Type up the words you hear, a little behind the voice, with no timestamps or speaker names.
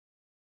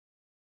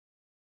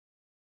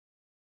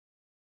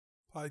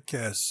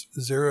Podcast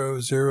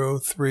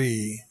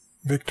 003,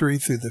 Victory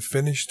Through the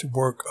Finished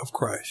Work of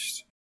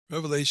Christ.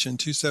 Revelation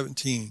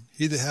 2:17,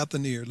 He that hath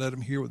an ear, let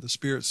him hear what the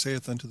Spirit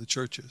saith unto the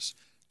churches.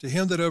 To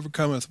him that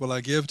overcometh will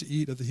I give to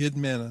eat of the hidden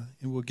manna,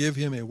 and will give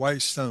him a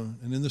white stone,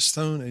 and in the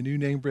stone a new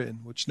name written,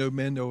 which no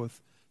man knoweth,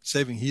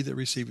 saving he that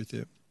receiveth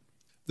it.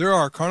 There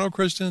are carnal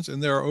Christians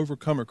and there are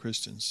overcomer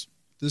Christians.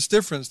 This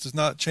difference does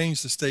not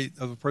change the state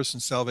of a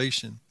person's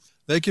salvation.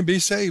 They can be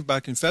saved by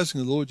confessing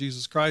the Lord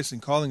Jesus Christ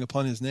and calling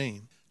upon his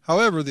name.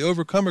 However, the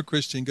overcomer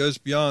Christian goes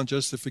beyond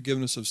just the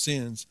forgiveness of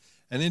sins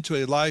and into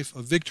a life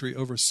of victory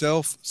over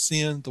self,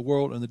 sin, the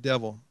world, and the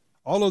devil.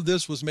 All of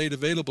this was made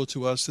available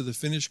to us through the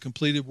finished,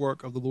 completed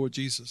work of the Lord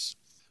Jesus.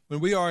 When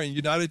we are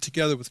united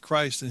together with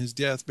Christ in his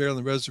death, burial,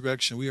 and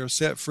resurrection, we are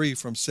set free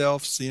from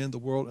self, sin, the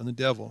world, and the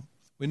devil.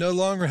 We no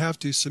longer have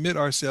to submit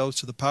ourselves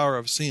to the power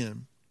of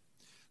sin.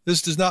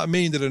 This does not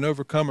mean that an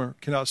overcomer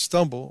cannot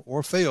stumble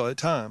or fail at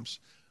times.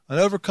 An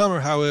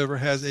overcomer, however,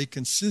 has a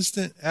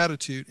consistent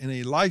attitude and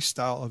a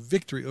lifestyle of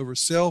victory over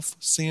self,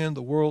 sin,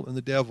 the world, and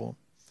the devil.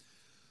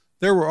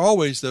 There were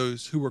always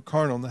those who were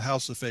carnal in the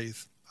house of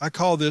faith. I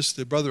call this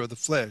the brother of the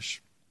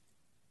flesh.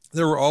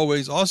 There were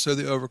always also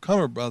the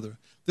overcomer brother.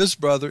 This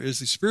brother is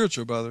the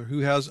spiritual brother who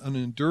has an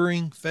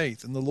enduring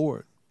faith in the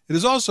Lord. It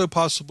is also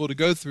possible to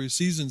go through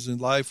seasons in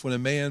life when a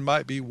man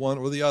might be one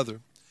or the other.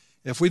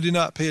 If we do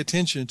not pay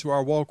attention to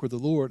our walk with the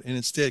Lord and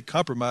instead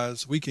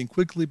compromise, we can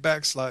quickly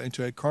backslide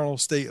into a carnal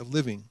state of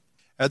living.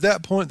 At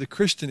that point, the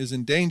Christian is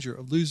in danger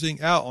of losing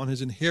out on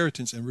his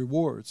inheritance and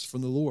rewards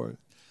from the Lord.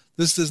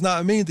 This does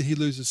not mean that he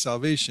loses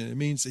salvation. It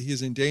means that he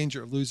is in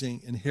danger of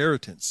losing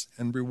inheritance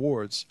and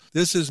rewards.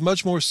 This is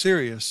much more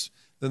serious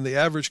than the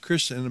average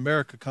Christian in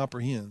America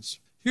comprehends.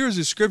 Here is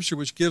a scripture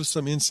which gives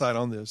some insight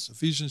on this.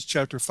 Ephesians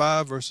chapter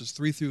 5, verses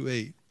 3 through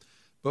 8.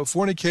 But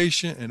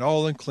fornication and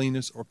all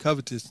uncleanness or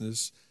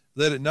covetousness,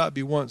 let it not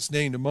be once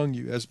named among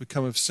you as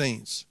becometh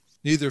saints,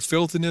 neither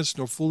filthiness,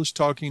 nor foolish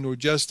talking, nor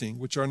jesting,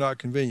 which are not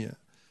convenient,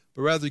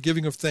 but rather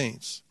giving of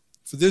thanks.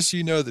 For this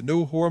ye know that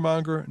no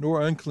whoremonger,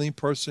 nor unclean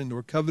person,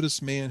 nor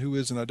covetous man who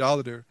is an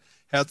idolater,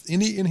 hath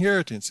any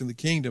inheritance in the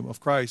kingdom of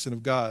Christ and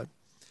of God.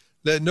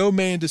 Let no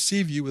man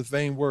deceive you with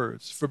vain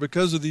words, for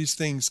because of these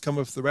things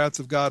cometh the wrath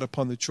of God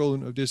upon the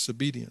children of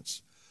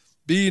disobedience.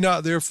 Be ye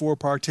not therefore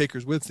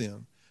partakers with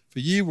them. For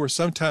ye were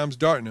sometimes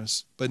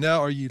darkness, but now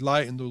are ye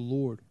light in the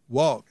Lord.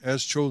 Walk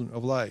as children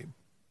of light.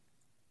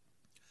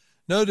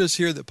 Notice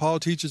here that Paul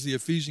teaches the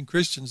Ephesian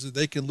Christians that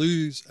they can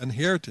lose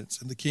inheritance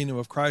in the kingdom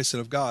of Christ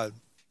and of God.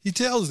 He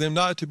tells them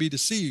not to be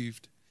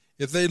deceived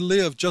if they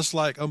live just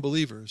like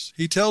unbelievers.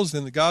 He tells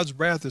them that God's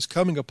wrath is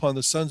coming upon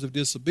the sons of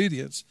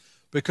disobedience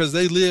because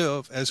they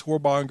live as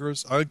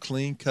whoremongers,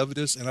 unclean,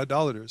 covetous, and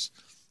idolaters.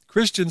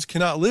 Christians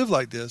cannot live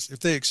like this if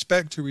they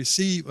expect to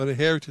receive an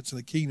inheritance in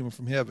the kingdom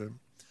from heaven.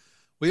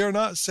 We are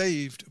not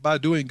saved by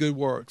doing good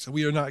works, and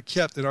we are not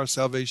kept in our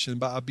salvation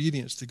by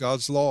obedience to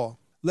God's law.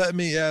 Let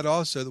me add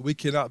also that we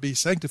cannot be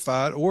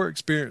sanctified or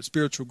experience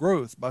spiritual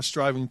growth by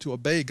striving to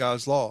obey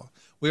God's law.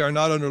 We are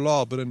not under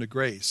law, but under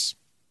grace.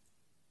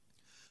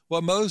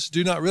 What most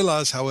do not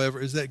realize,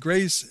 however, is that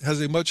grace has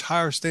a much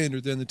higher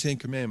standard than the Ten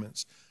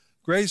Commandments.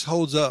 Grace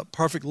holds up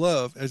perfect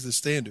love as the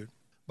standard.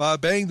 By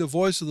obeying the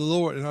voice of the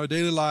Lord in our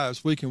daily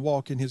lives, we can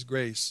walk in his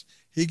grace.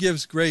 He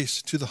gives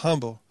grace to the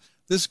humble.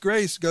 This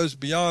grace goes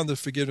beyond the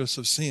forgiveness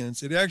of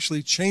sins. It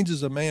actually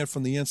changes a man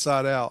from the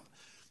inside out.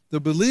 The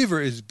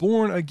believer is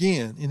born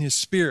again in his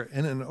spirit,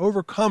 and an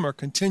overcomer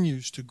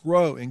continues to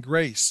grow in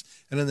grace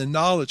and in the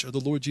knowledge of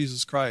the Lord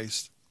Jesus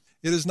Christ.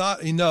 It is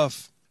not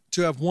enough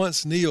to have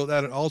once kneeled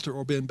at an altar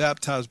or been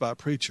baptized by a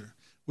preacher.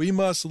 We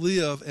must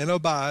live and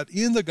abide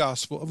in the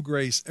gospel of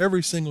grace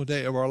every single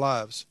day of our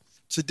lives.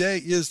 Today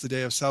is the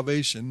day of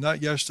salvation,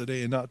 not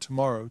yesterday and not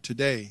tomorrow,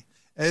 today.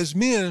 As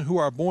men who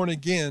are born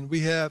again,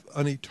 we have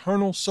an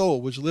eternal soul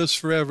which lives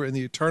forever in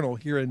the eternal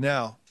here and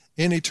now.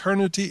 In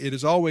eternity, it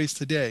is always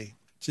today.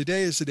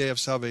 Today is the day of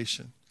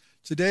salvation.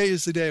 Today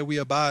is the day we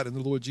abide in the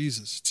Lord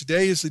Jesus.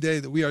 Today is the day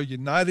that we are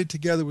united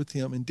together with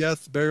him in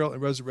death, burial,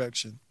 and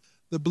resurrection.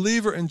 The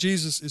believer in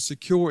Jesus is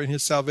secure in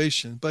his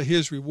salvation, but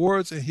his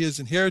rewards and his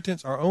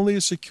inheritance are only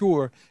as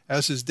secure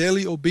as his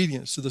daily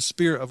obedience to the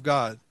Spirit of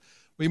God.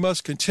 We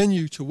must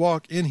continue to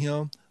walk in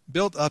him,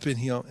 built up in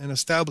him, and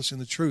established in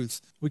the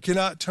truth. We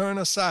cannot turn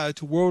aside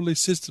to worldly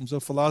systems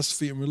of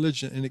philosophy and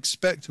religion and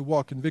expect to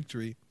walk in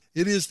victory.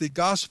 It is the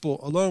gospel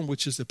alone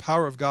which is the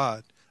power of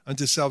God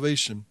unto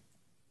salvation.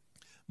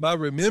 By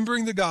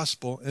remembering the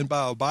gospel and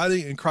by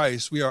abiding in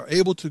Christ, we are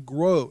able to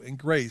grow in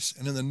grace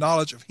and in the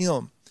knowledge of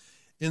him.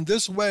 In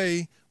this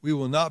way, we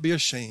will not be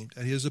ashamed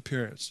at his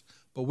appearance,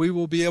 but we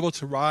will be able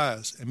to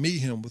rise and meet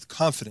him with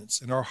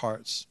confidence in our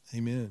hearts.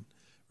 Amen.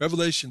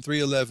 Revelation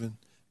 3:11.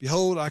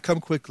 Behold, I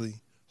come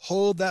quickly.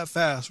 Hold that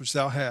fast which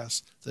thou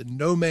hast, that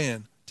no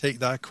man take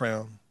thy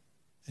crown.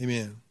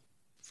 Amen.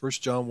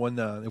 1 John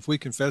 1:9. If we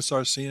confess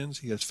our sins,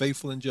 he is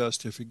faithful and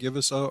just to forgive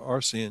us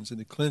our sins and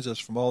to cleanse us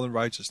from all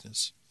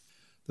unrighteousness.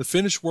 The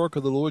finished work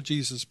of the Lord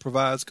Jesus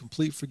provides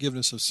complete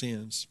forgiveness of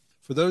sins.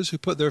 For those who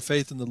put their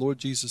faith in the Lord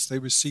Jesus, they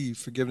receive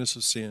forgiveness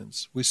of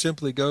sins. We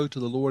simply go to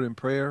the Lord in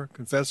prayer,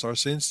 confess our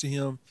sins to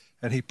Him,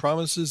 and He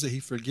promises that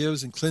He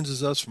forgives and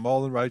cleanses us from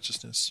all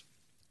unrighteousness.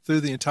 Through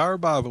the entire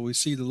Bible, we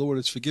see the Lord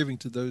is forgiving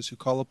to those who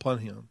call upon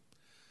Him.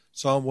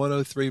 Psalm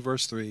 103,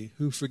 verse 3,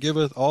 Who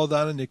forgiveth all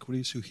thine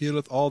iniquities, who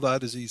healeth all thy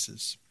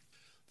diseases.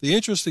 The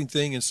interesting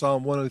thing in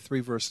Psalm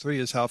 103, verse 3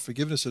 is how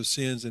forgiveness of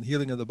sins and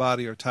healing of the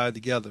body are tied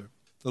together.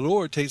 The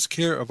Lord takes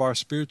care of our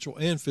spiritual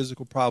and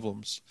physical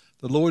problems.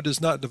 The Lord does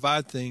not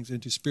divide things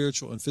into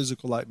spiritual and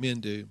physical like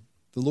men do.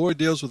 The Lord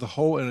deals with the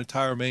whole and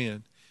entire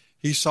man.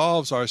 He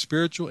solves our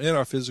spiritual and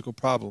our physical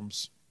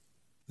problems.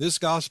 This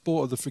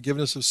gospel of the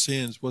forgiveness of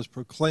sins was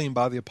proclaimed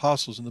by the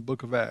apostles in the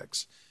book of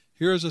Acts.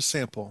 Here is a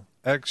sample.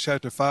 Acts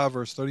chapter 5,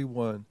 verse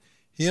 31.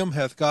 Him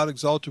hath God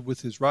exalted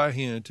with his right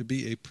hand to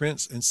be a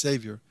prince and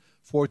savior,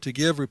 for to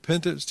give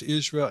repentance to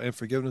Israel and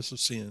forgiveness of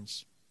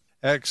sins.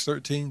 Acts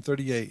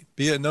 13:38.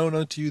 Be it known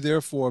unto you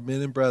therefore,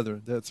 men and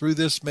brethren, that through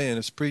this man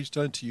is preached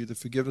unto you the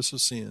forgiveness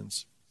of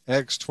sins.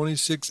 Acts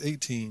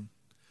 26:18.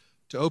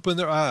 To open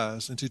their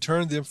eyes, and to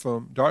turn them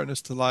from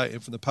darkness to light,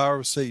 and from the power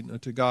of Satan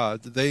unto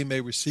God, that they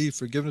may receive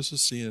forgiveness of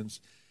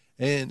sins,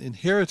 and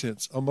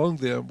inheritance among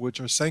them which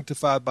are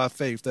sanctified by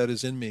faith that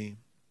is in me.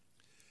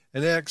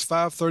 In Acts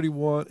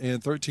 5:31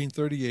 and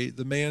 13:38,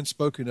 the man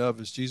spoken of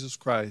is Jesus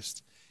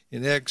Christ.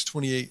 In Acts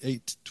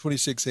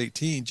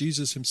 26:18,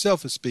 Jesus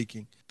himself is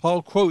speaking.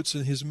 Paul quotes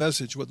in his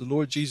message what the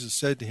Lord Jesus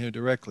said to him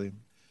directly.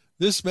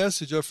 This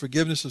message of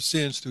forgiveness of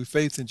sins through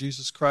faith in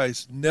Jesus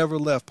Christ never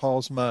left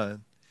Paul's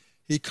mind.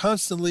 He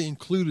constantly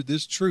included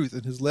this truth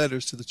in his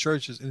letters to the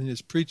churches and in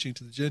his preaching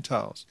to the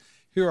Gentiles.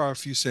 Here are a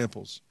few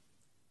samples.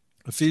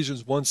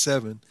 Ephesians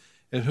 1:7,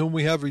 in whom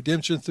we have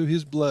redemption through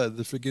his blood,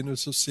 the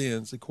forgiveness of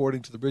sins,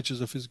 according to the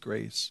riches of his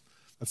grace.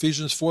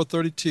 Ephesians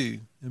 4:32,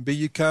 and be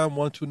ye kind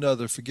one to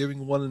another,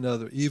 forgiving one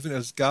another, even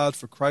as God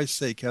for Christ's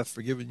sake hath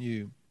forgiven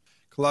you.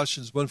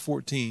 Colossians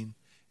 1:14,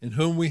 in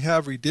whom we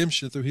have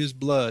redemption through his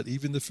blood,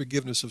 even the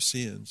forgiveness of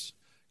sins.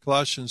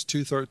 Colossians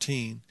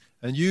 2:13,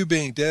 and you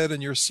being dead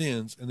in your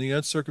sins, and the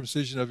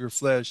uncircumcision of your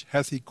flesh,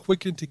 hath he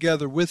quickened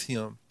together with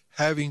him,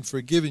 having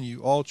forgiven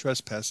you all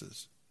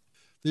trespasses.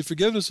 The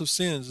forgiveness of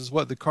sins is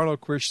what the carnal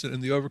Christian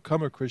and the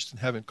overcomer Christian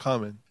have in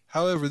common.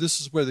 However, this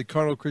is where the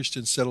carnal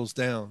Christian settles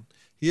down.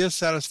 He is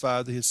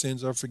satisfied that his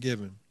sins are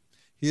forgiven.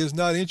 He is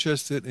not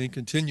interested in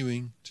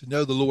continuing to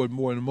know the Lord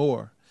more and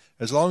more.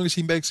 As long as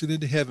he makes it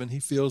into heaven, he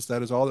feels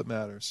that is all that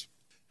matters.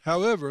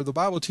 However, the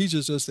Bible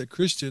teaches us that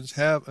Christians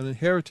have an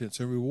inheritance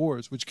and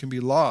rewards which can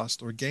be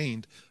lost or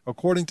gained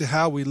according to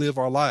how we live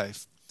our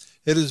life.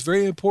 It is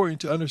very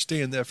important to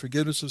understand that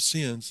forgiveness of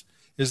sins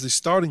is the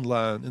starting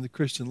line in the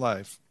Christian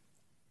life.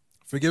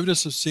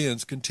 Forgiveness of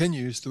sins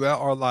continues throughout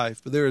our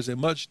life, but there is a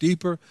much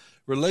deeper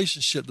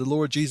relationship the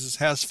Lord Jesus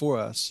has for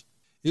us.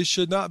 It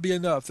should not be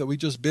enough that we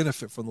just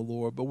benefit from the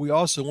Lord, but we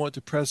also want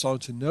to press on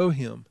to know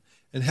him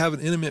and have an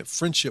intimate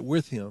friendship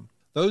with him.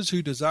 Those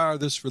who desire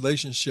this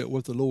relationship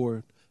with the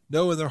Lord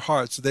know in their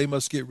hearts that they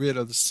must get rid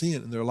of the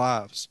sin in their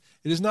lives.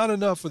 It is not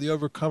enough for the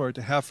overcomer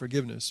to have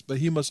forgiveness, but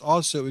he must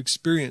also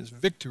experience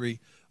victory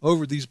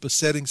over these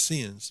besetting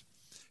sins.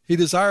 He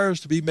desires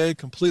to be made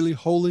completely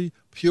holy,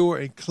 pure,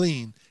 and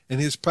clean in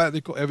his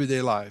practical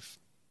everyday life.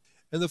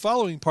 In the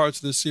following parts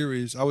of this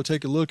series, I will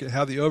take a look at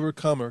how the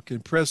overcomer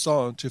can press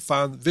on to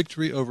find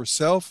victory over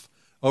self,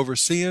 over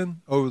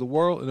sin, over the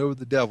world, and over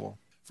the devil.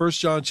 1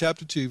 John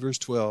chapter 2, verse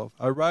 12,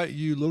 I write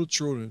you, little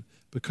children,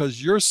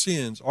 because your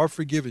sins are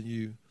forgiven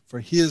you for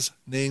his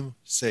name's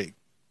sake.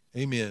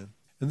 Amen.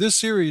 In this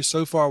series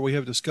so far, we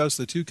have discussed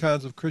the two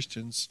kinds of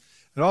Christians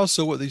and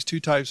also what these two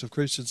types of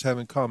Christians have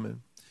in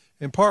common.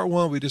 In part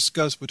 1, we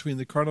discussed between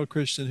the carnal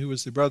Christian who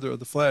is the brother of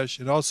the flesh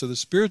and also the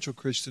spiritual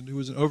Christian who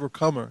is an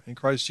overcomer in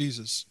Christ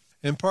Jesus.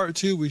 In part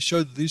 2, we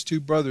showed that these two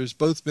brothers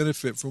both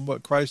benefit from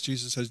what Christ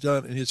Jesus has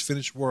done in his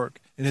finished work,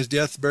 in his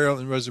death, burial,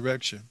 and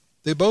resurrection.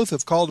 They both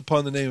have called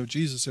upon the name of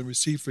Jesus and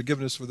received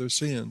forgiveness for their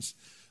sins.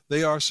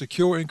 They are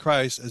secure in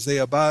Christ as they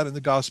abide in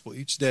the gospel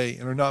each day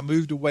and are not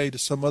moved away to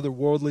some other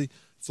worldly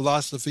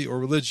philosophy or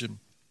religion.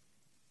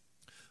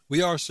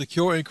 We are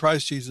secure in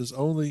Christ Jesus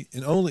only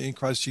in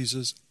Christ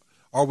Jesus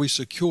are we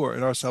secure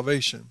in our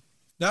salvation.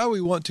 Now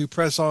we want to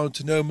press on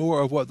to know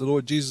more of what the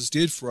Lord Jesus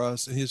did for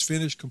us in his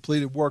finished,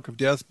 completed work of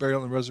death,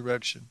 burial, and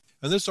resurrection.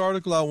 In this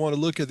article, I want to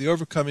look at the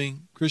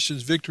overcoming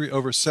Christian's victory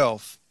over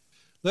self.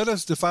 Let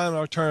us define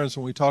our terms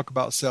when we talk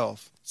about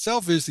self.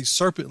 Self is the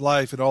serpent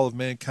life in all of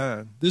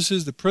mankind. This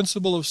is the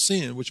principle of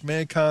sin which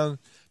mankind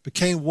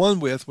became one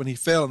with when he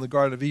fell in the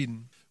Garden of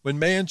Eden. When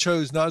man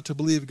chose not to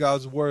believe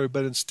God's word,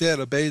 but instead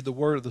obeyed the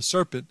word of the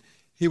serpent,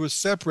 he was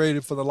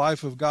separated from the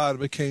life of God and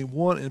became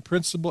one in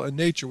principle and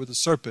nature with the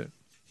serpent.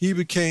 He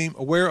became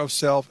aware of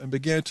self and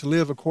began to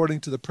live according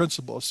to the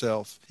principle of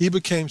self. He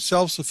became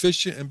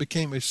self-sufficient and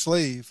became a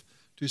slave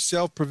to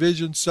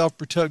self-provision,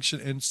 self-protection,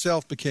 and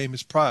self became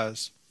his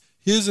prize.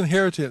 His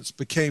inheritance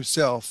became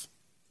self.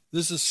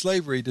 This is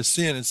slavery to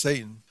sin and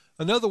Satan.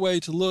 Another way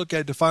to look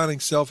at defining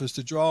self is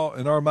to draw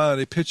in our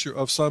mind a picture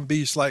of some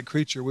beast-like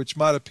creature which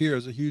might appear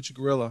as a huge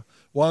gorilla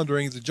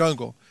wandering the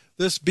jungle.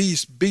 This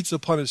beast beats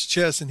upon his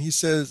chest and he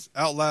says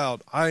out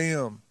loud, I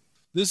am.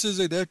 This is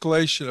a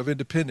declaration of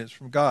independence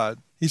from God.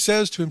 He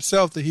says to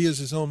himself that he is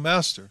his own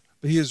master,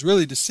 but he is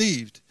really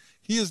deceived.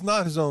 He is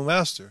not his own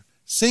master.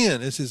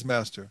 Sin is his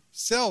master.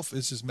 Self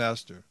is his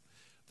master.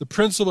 The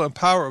principle and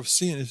power of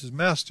sin is his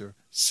master.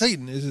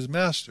 Satan is his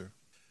master.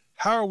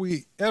 How are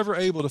we ever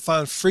able to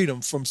find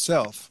freedom from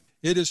self?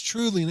 It is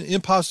truly an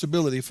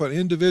impossibility for an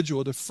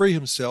individual to free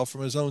himself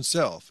from his own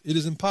self. It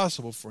is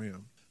impossible for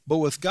him. But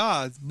with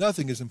God,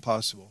 nothing is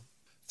impossible.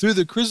 Through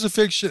the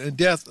crucifixion and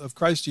death of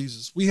Christ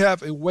Jesus, we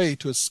have a way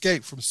to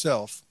escape from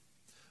self.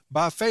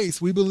 By faith,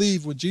 we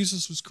believe when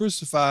Jesus was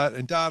crucified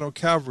and died on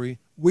Calvary,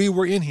 we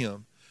were in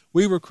him.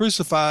 We were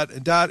crucified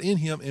and died in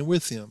him and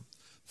with him.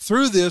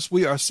 Through this,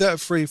 we are set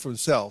free from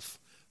self.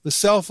 The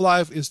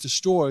self-life is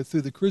destroyed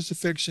through the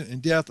crucifixion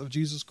and death of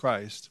Jesus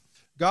Christ.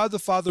 God the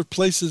Father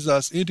places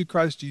us into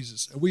Christ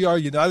Jesus, and we are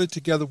united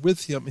together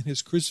with him in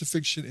his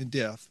crucifixion and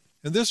death.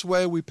 In this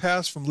way, we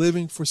pass from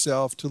living for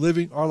self to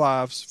living our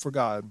lives for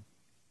God.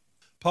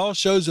 Paul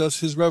shows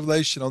us his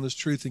revelation on this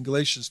truth in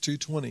Galatians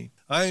 2:20.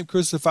 I am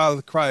crucified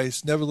with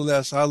Christ,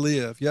 nevertheless I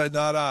live, yet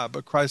not I,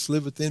 but Christ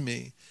liveth in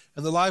me.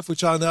 And the life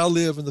which I now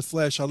live in the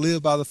flesh, I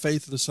live by the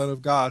faith of the Son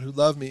of God, who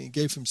loved me and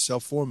gave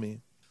himself for me.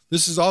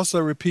 This is also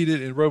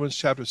repeated in Romans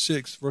chapter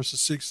 6, verses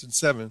 6 and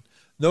 7.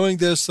 Knowing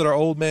this, that our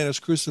old man is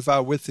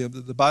crucified with him,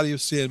 that the body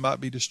of sin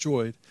might be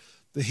destroyed,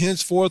 that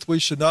henceforth we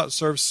should not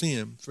serve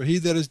sin, for he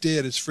that is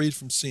dead is freed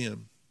from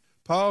sin.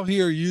 Paul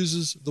here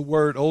uses the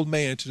word old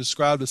man to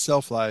describe the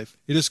self-life.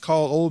 It is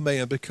called old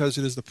man because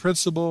it is the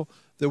principle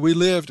that we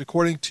lived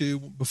according to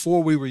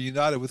before we were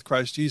united with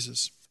Christ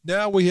Jesus.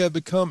 Now we have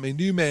become a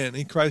new man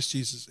in Christ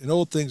Jesus, and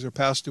old things are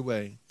passed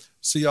away.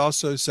 See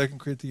also 2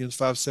 Corinthians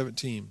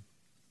 5:17.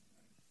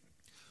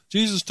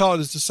 Jesus taught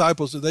his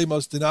disciples that they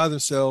must deny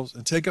themselves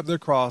and take up their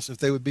cross if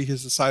they would be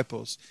his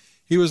disciples.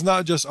 He was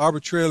not just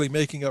arbitrarily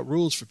making up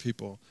rules for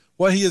people.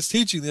 What he is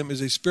teaching them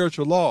is a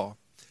spiritual law.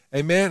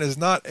 A man is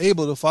not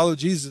able to follow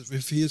Jesus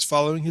if he is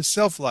following his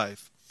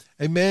self-life.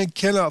 A man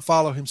cannot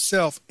follow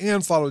himself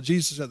and follow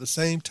Jesus at the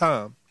same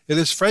time. It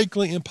is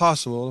frankly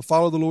impossible to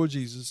follow the Lord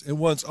Jesus and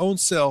one's own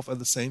self at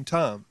the same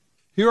time.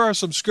 Here are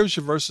some scripture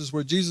verses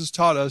where Jesus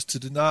taught us to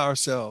deny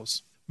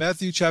ourselves.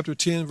 Matthew chapter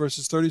 10,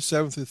 verses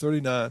 37 through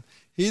 39.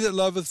 He that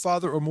loveth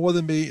father or more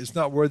than me is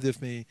not worthy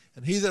of me,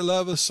 and he that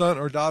loveth son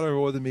or daughter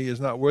more than me is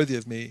not worthy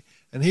of me,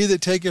 and he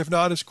that taketh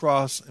not his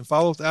cross and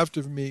followeth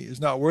after me is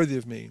not worthy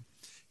of me.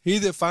 He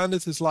that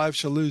findeth his life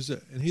shall lose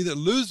it, and he that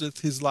loseth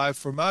his life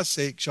for my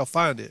sake shall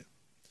find it.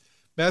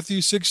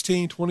 Matthew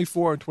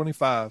 16:24 and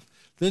 25.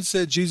 Then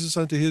said Jesus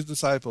unto his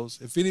disciples,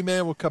 If any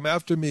man will come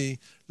after me,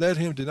 let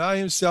him deny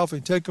himself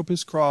and take up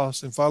his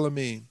cross and follow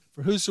me.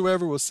 For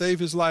whosoever will save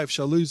his life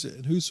shall lose it,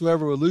 and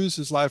whosoever will lose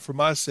his life for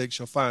my sake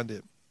shall find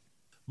it.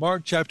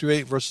 Mark chapter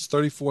 8, verses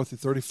 34 through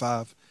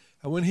 35.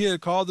 And when he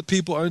had called the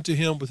people unto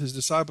him with his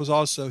disciples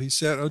also, he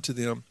said unto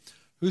them,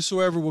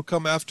 Whosoever will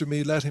come after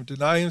me, let him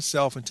deny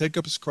himself and take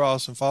up his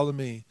cross and follow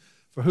me.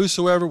 For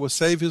whosoever will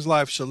save his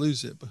life shall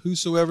lose it, but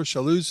whosoever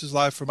shall lose his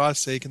life for my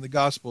sake in the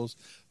Gospels,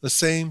 the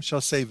same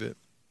shall save it.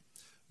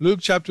 Luke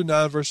chapter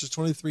 9, verses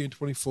 23 and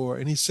 24.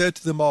 And he said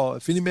to them all,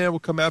 If any man will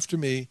come after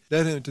me,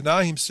 let him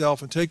deny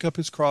himself and take up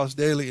his cross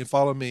daily and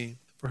follow me.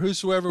 For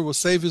whosoever will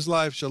save his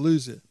life shall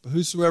lose it, but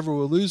whosoever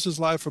will lose his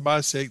life for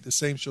my sake, the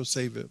same shall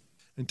save it.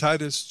 In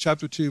Titus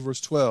chapter 2,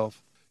 verse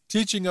 12.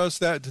 Teaching us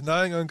that,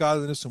 denying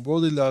ungodliness and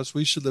worldly lusts,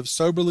 we should live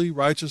soberly,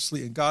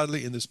 righteously, and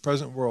godly in this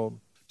present world.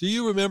 Do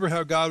you remember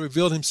how God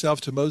revealed himself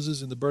to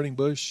Moses in the burning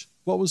bush?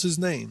 What was his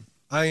name?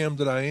 I am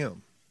that I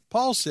am.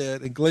 Paul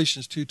said in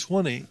Galatians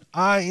 2:20,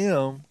 I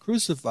am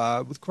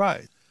crucified with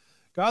Christ.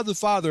 God the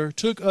Father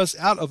took us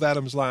out of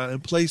Adam's line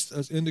and placed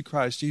us into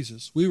Christ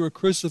Jesus. We were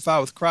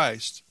crucified with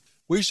Christ.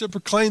 We should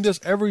proclaim this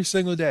every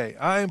single day.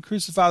 I am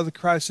crucified with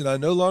Christ, and I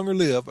no longer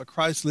live, but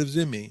Christ lives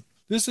in me.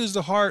 This is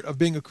the heart of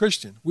being a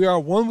Christian. We are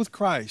one with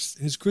Christ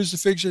in his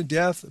crucifixion,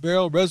 death,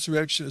 burial,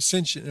 resurrection,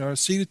 ascension, and are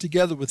seated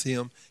together with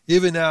him,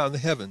 even now in the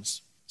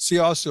heavens. See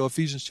also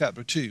Ephesians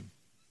chapter 2.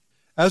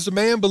 As a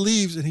man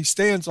believes and he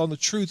stands on the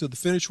truth of the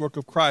finished work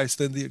of Christ,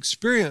 then the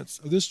experience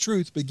of this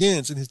truth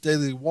begins in his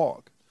daily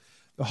walk.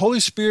 The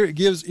Holy Spirit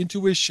gives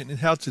intuition in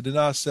how to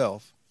deny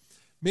self.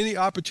 Many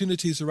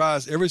opportunities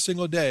arise every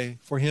single day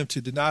for him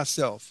to deny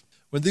self.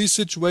 When these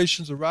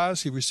situations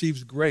arise, he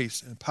receives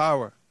grace and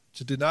power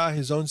to deny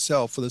his own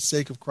self for the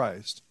sake of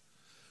Christ.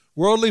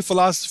 Worldly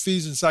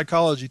philosophies and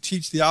psychology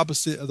teach the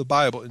opposite of the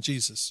Bible and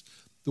Jesus.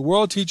 The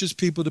world teaches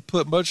people to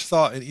put much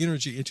thought and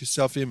energy into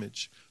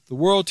self-image. The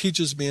world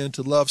teaches men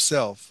to love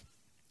self.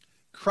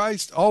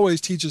 Christ always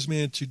teaches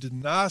men to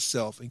deny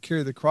self and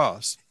carry the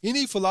cross.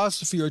 Any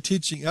philosophy or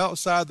teaching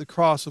outside the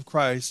cross of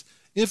Christ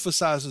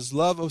emphasizes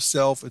love of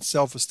self and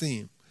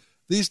self-esteem.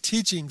 These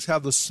teachings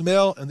have the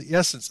smell and the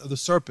essence of the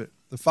serpent,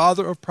 the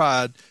father of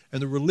pride,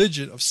 and the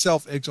religion of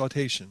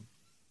self-exaltation.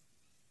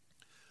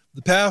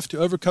 The path to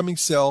overcoming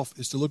self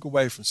is to look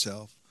away from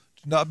self.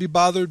 Do not be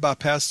bothered by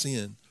past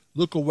sin.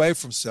 Look away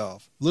from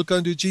self. Look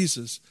unto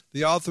Jesus,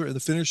 the author and the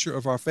finisher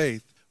of our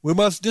faith. We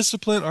must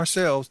discipline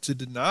ourselves to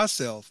deny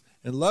self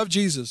and love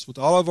Jesus with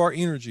all of our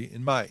energy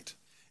and might.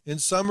 In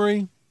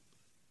summary,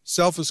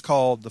 self is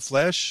called the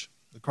flesh,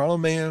 the carnal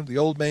man, the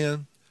old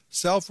man.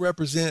 Self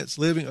represents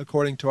living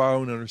according to our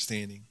own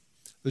understanding.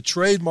 The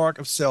trademark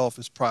of self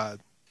is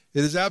pride.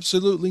 It is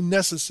absolutely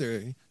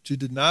necessary to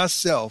deny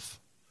self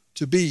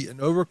to be an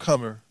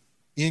overcomer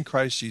in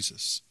Christ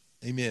Jesus.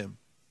 Amen.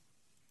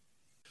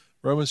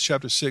 Romans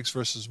chapter 6,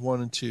 verses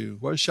 1 and 2.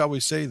 What shall we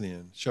say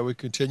then? Shall we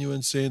continue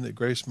in sin that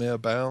grace may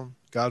abound?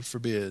 God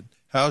forbid.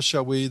 How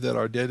shall we that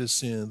are dead to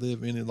sin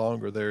live any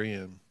longer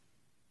therein?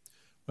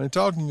 When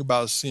talking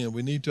about sin,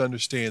 we need to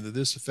understand that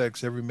this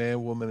affects every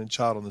man, woman, and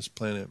child on this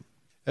planet.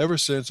 Ever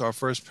since our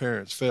first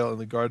parents fell in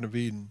the Garden of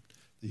Eden,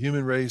 the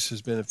human race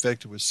has been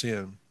infected with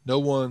sin. No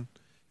one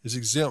is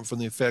exempt from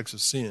the effects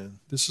of sin.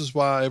 This is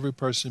why every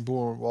person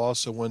born will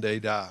also one day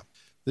die.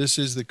 This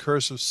is the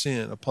curse of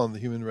sin upon the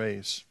human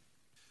race.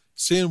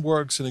 Sin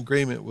works in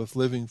agreement with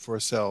living for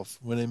self.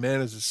 When a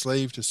man is a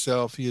slave to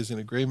self, he is in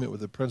agreement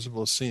with the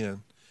principle of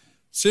sin.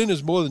 Sin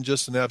is more than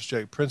just an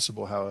abstract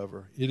principle,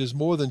 however. It is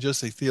more than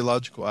just a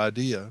theological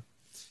idea.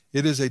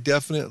 It is a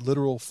definite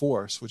literal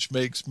force which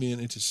makes men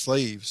into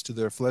slaves to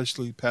their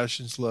fleshly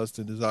passions, lusts,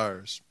 and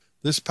desires.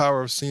 This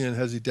power of sin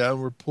has a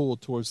downward pull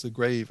towards the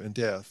grave and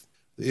death.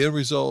 The end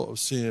result of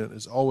sin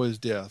is always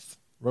death.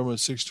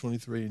 Romans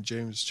 6:23 and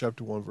James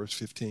chapter 1, verse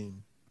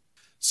 15.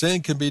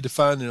 Sin can be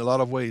defined in a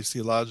lot of ways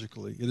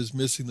theologically. It is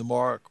missing the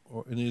mark,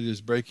 and it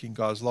is breaking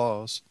God's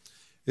laws.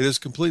 It is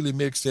completely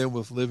mixed in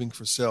with living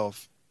for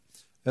self.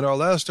 In our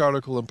last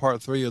article in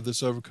part 3 of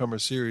this Overcomer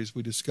series,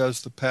 we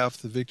discussed the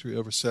path to victory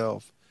over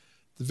self.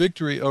 The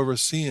victory over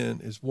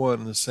sin is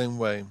won in the same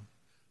way.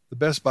 The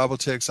best Bible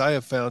text I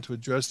have found to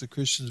address the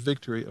Christian's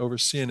victory over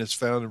sin is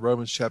found in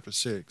Romans chapter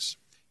 6.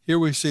 Here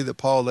we see that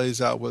Paul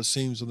lays out what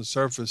seems on the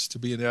surface to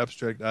be an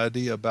abstract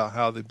idea about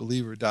how the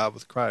believer died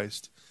with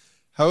Christ.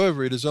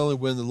 However, it is only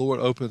when the Lord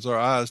opens our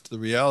eyes to the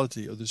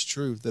reality of this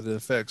truth that it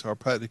affects our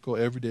practical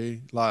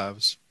everyday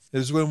lives. It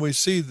is when we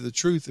see the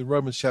truth in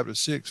Romans chapter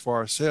 6 for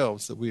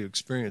ourselves that we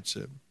experience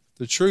it.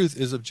 The truth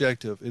is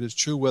objective. It is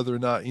true whether or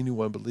not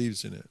anyone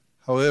believes in it.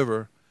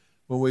 However,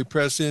 when we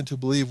press in to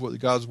believe what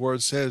God's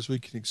Word says, we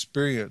can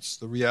experience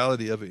the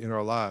reality of it in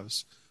our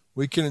lives.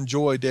 We can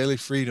enjoy daily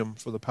freedom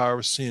from the power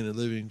of sin and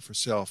living for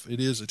self. It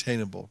is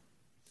attainable.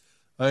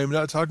 I am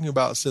not talking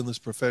about sinless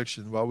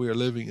perfection while we are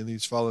living in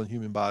these fallen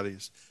human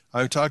bodies.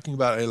 I am talking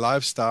about a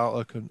lifestyle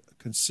of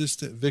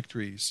consistent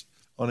victories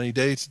on a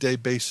day-to-day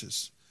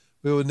basis.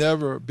 We will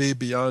never be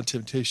beyond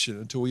temptation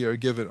until we are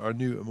given our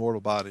new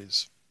immortal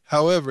bodies.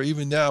 However,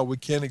 even now we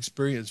can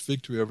experience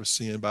victory over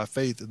sin by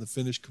faith in the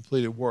finished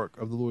completed work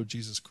of the Lord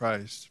Jesus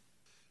Christ.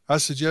 I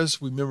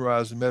suggest we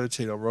memorize and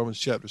meditate on Romans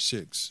chapter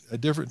 6.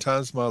 At different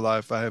times in my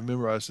life I have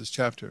memorized this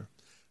chapter.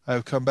 I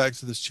have come back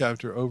to this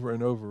chapter over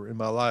and over in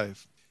my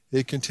life.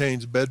 It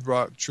contains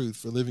bedrock truth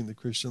for living the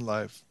Christian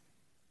life.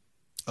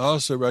 I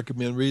also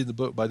recommend reading the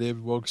book by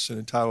David Wilkerson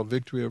entitled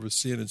Victory Over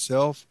Sin and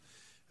Self,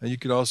 and you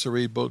can also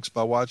read books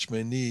by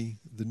Watchman Nee,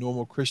 The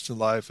Normal Christian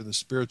Life and the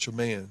Spiritual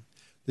Man.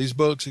 These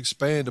books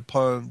expand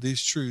upon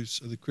these truths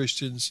of the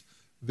Christian's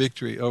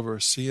victory over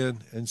sin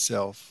and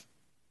self.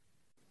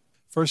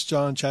 1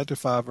 John chapter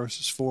 5,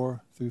 verses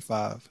 4 through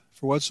 5.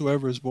 For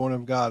whatsoever is born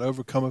of God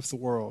overcometh the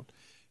world,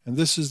 and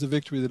this is the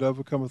victory that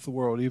overcometh the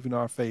world, even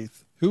our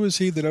faith. Who is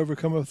he that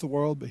overcometh the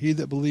world but he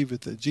that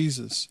believeth that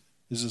Jesus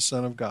is the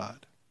Son of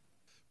God?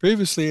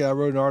 Previously, I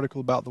wrote an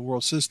article about the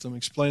world system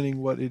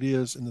explaining what it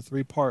is in the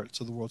three parts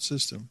of the world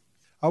system.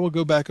 I will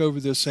go back over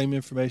this same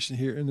information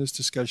here in this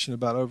discussion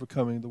about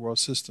overcoming the world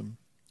system.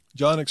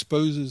 John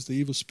exposes the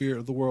evil spirit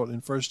of the world in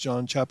 1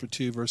 John chapter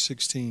 2, verse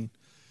 16.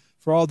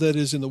 For all that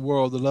is in the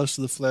world, the lust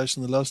of the flesh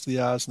and the lust of the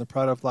eyes and the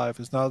pride of life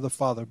is not of the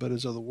Father, but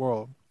is of the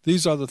world.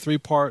 These are the three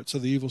parts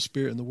of the evil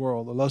spirit in the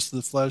world, the lust of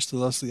the flesh, the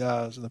lust of the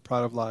eyes, and the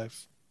pride of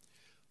life.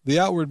 The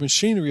outward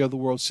machinery of the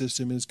world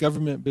system is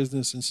government,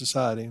 business, and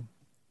society.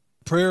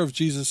 The prayer of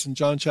Jesus in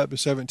John chapter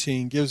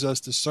 17 gives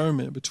us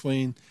discernment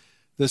between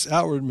this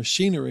outward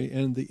machinery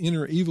and the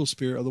inner evil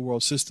spirit of the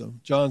world system.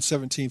 John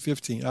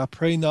 17:15. I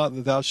pray not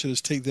that thou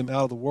shouldest take them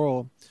out of the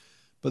world,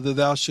 but that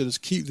thou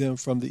shouldest keep them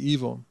from the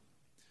evil.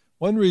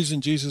 One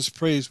reason Jesus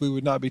prays we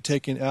would not be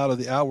taken out of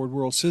the outward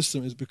world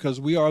system is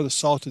because we are the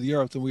salt of the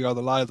earth and we are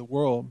the light of the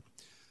world.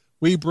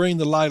 We bring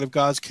the light of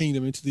God's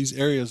kingdom into these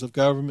areas of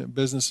government,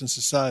 business, and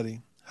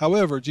society.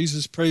 However,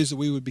 Jesus prays that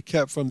we would be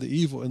kept from the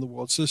evil in the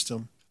world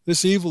system.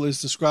 This evil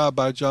is described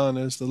by John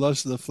as the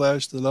lust of the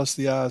flesh, the lust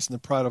of the eyes, and the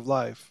pride of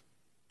life.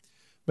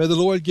 May the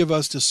Lord give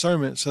us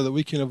discernment so that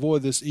we can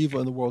avoid this evil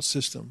in the world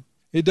system.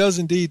 It does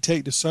indeed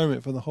take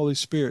discernment from the Holy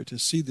Spirit to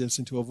see this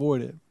and to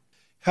avoid it.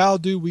 How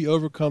do we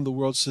overcome the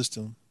world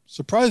system?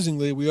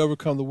 Surprisingly, we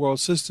overcome the world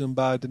system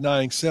by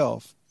denying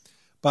self.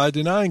 By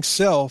denying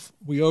self,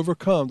 we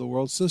overcome the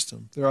world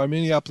system. There are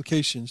many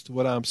applications to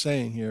what I'm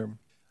saying here.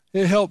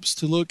 It helps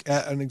to look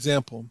at an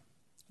example.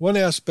 One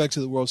aspect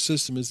of the world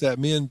system is that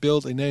men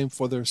build a name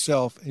for their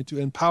self, and to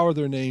empower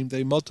their name,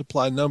 they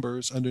multiply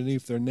numbers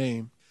underneath their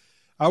name.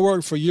 I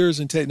worked for years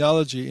in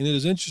technology, and it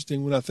is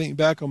interesting when I think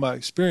back on my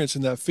experience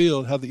in that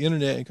field how the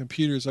internet and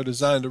computers are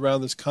designed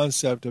around this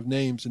concept of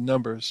names and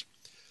numbers.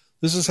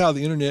 This is how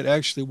the internet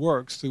actually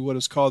works through what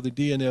is called the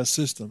DNS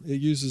system.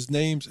 It uses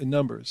names and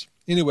numbers.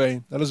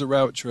 Anyway, that is a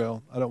rabbit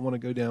trail I don't want to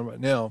go down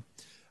right now.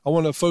 I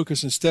want to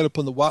focus instead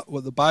upon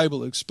what the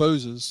Bible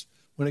exposes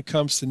when it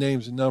comes to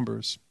names and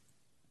numbers.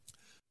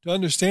 To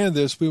understand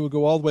this, we will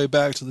go all the way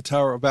back to the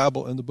Tower of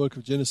Babel in the book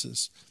of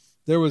Genesis.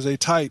 There was a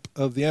type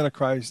of the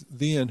Antichrist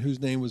then whose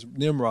name was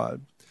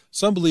Nimrod.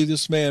 Some believe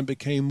this man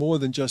became more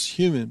than just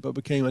human, but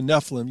became a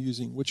Nephilim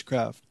using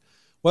witchcraft.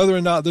 Whether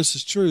or not this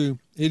is true,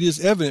 it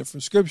is evident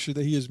from Scripture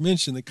that he has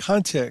mentioned the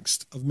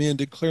context of men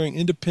declaring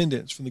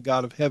independence from the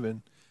God of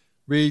heaven.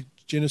 Read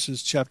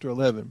Genesis chapter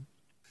 11.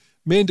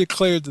 Men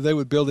declared that they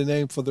would build a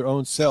name for their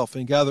own self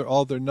and gather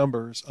all their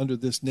numbers under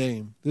this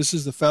name. This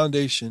is the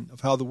foundation of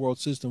how the world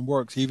system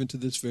works even to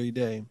this very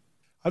day.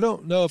 I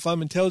don't know if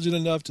I'm intelligent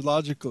enough to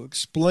logically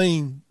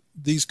explain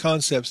these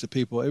concepts to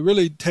people. It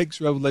really takes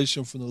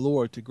revelation from the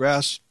Lord to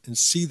grasp and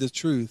see the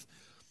truth.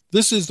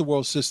 This is the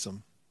world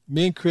system.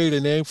 Men create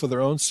a name for their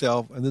own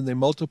self, and then they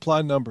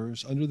multiply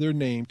numbers under their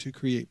name to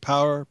create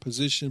power,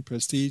 position,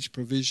 prestige,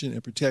 provision,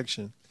 and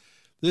protection.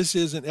 This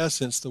is, in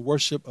essence, the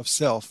worship of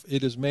self.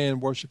 It is man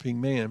worshiping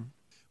man.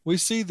 We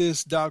see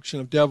this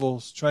doctrine of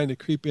devils trying to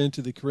creep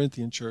into the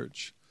Corinthian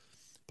church.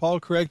 Paul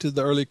corrected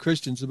the early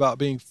Christians about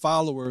being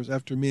followers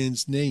after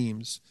men's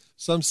names.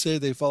 Some say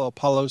they follow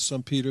Apollos,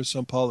 some Peter,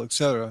 some Paul,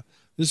 etc.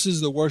 This is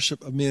the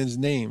worship of men's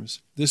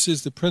names. This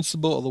is the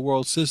principle of the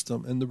world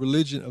system and the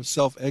religion of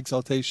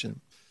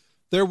self-exaltation.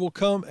 There will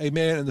come a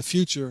man in the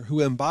future who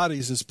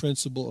embodies this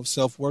principle of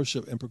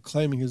self-worship and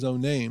proclaiming his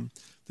own name.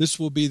 This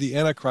will be the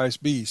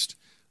Antichrist beast.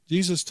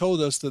 Jesus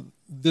told us that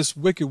this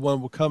wicked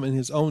one will come in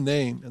his own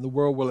name, and the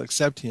world will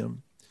accept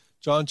him.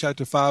 John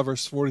chapter 5,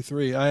 verse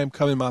 43, I am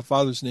come in my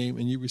Father's name,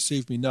 and you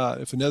receive me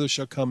not. If another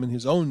shall come in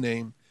his own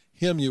name,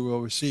 him you will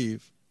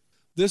receive.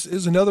 This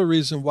is another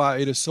reason why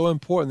it is so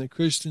important that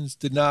Christians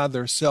deny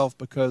their self,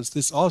 because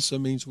this also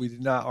means we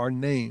deny our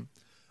name.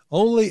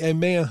 Only a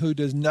man who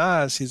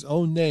denies his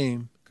own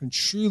name can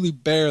truly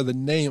bear the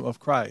name of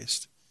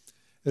Christ.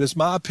 It is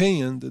my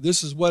opinion that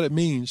this is what it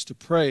means to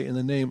pray in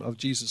the name of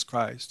Jesus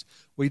Christ.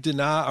 We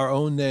deny our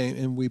own name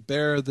and we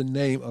bear the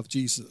name of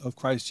Jesus, of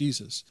Christ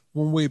Jesus.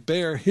 When we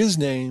bear his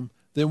name,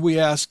 then can we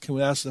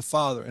ask the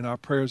Father, and our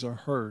prayers are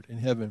heard in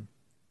heaven.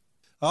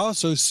 I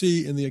also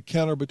see in the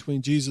encounter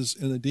between Jesus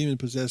and the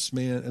demon-possessed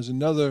man as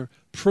another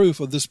proof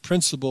of this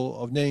principle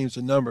of names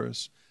and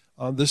numbers.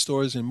 This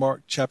story is in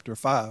Mark chapter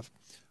 5.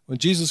 When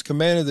Jesus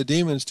commanded the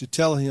demons to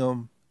tell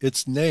him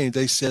its name,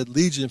 they said,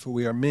 Legion, for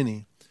we are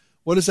many.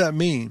 What does that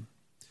mean?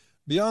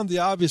 Beyond the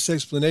obvious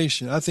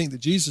explanation, I think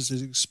that Jesus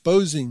is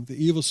exposing the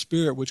evil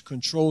spirit which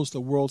controls the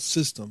world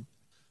system.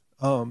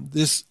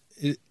 This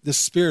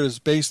spirit is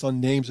based on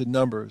names and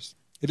numbers.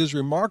 It is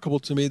remarkable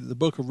to me that the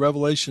book of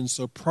Revelation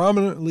so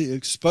prominently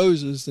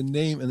exposes the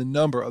name and the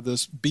number of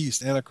this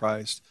beast,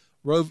 Antichrist.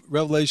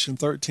 Revelation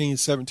 13,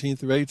 17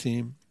 through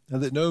 18,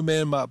 and that no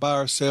man might buy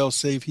or sell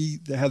save he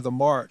that had the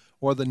mark,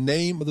 or the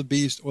name of the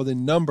beast, or the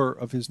number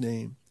of his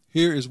name.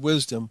 Here is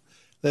wisdom.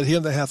 Let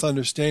him that hath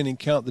understanding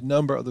count the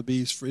number of the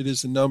beast, for it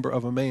is the number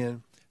of a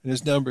man, and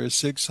his number is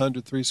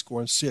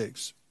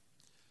 666.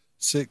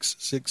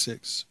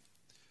 666.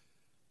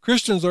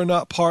 Christians are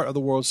not part of the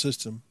world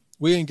system.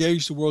 We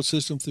engage the world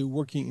system through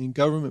working in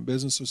government,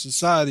 business, or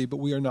society, but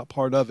we are not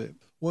part of it.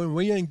 When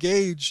we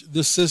engage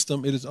this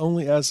system, it is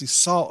only as the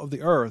salt of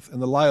the earth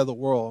and the light of the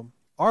world.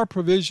 Our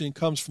provision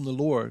comes from the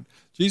Lord.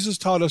 Jesus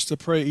taught us to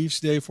pray each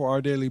day for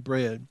our daily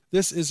bread.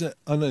 This is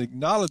an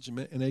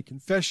acknowledgement and a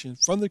confession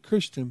from the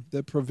Christian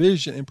that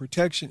provision and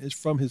protection is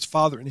from his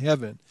Father in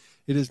heaven.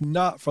 It is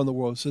not from the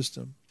world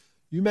system.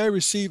 You may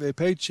receive a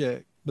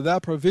paycheck, but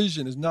that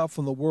provision is not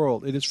from the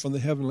world. It is from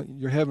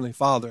your heavenly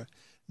Father.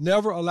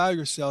 Never allow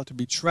yourself to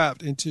be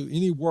trapped into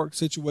any work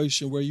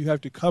situation where you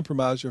have to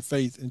compromise your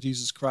faith in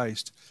Jesus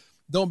Christ.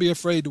 Don't be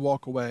afraid to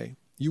walk away.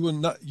 You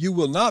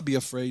will not be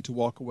afraid to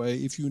walk away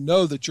if you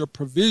know that your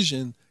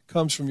provision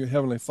comes from your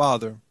heavenly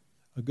Father.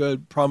 A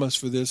good promise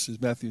for this is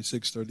Matthew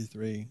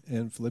 6:33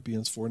 and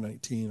Philippians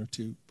 4:19 are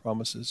two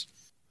promises.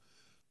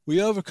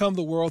 We overcome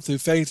the world through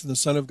faith in the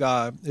Son of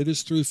God. It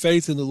is through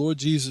faith in the Lord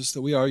Jesus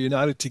that we are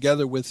united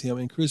together with him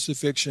in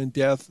crucifixion,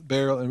 death,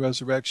 burial, and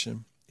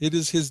resurrection. It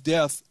is his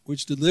death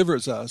which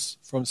delivers us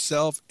from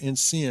self and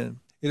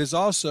sin. It is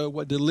also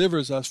what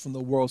delivers us from the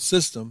world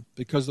system,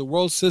 because the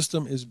world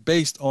system is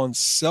based on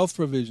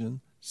self-provision,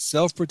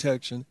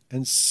 self-protection,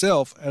 and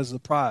self as the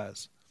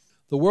prize.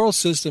 The world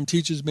system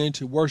teaches men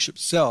to worship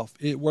self.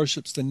 It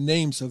worships the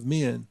names of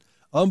men.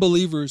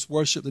 Unbelievers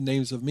worship the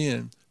names of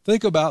men.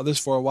 Think about this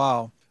for a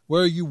while.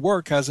 Where you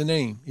work has a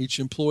name. Each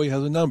employee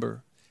has a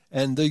number,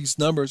 and these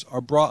numbers are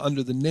brought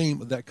under the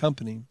name of that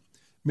company.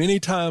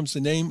 Many times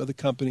the name of the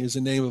company is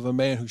the name of a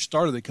man who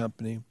started the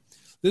company.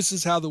 This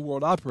is how the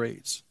world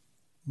operates.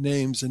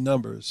 Names and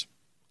numbers,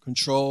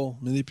 control,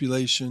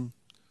 manipulation.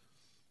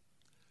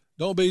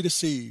 Don't be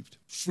deceived.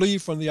 Flee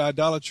from the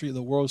idolatry of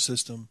the world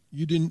system.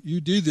 You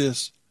do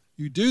this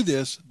You do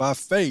this by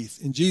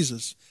faith in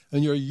Jesus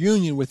and your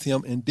union with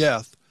him in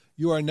death.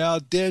 You are now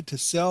dead to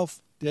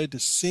self, dead to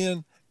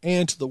sin,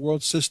 and to the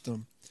world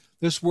system.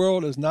 This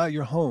world is not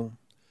your home.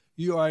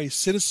 You are a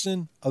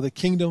citizen of the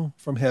kingdom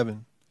from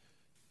heaven.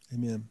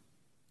 Amen.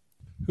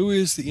 Who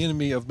is the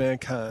enemy of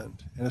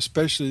mankind, and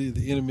especially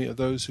the enemy of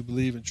those who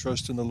believe and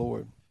trust in the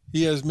Lord?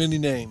 He has many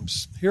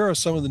names. Here are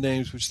some of the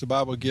names which the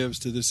Bible gives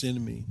to this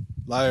enemy: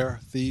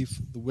 liar, thief,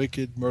 the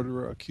wicked,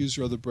 murderer,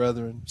 accuser of the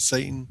brethren,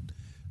 Satan,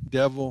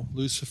 devil,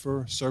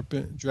 Lucifer,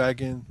 serpent,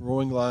 dragon,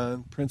 roaring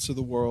lion, prince of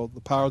the world, the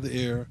power of the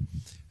air,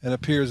 and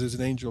appears as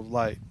an angel of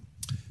light.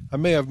 I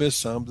may have missed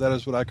some, but that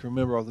is what I can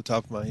remember off the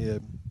top of my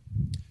head.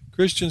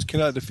 Christians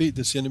cannot defeat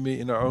this enemy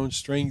in our own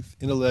strength,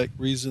 intellect,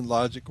 reason,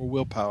 logic, or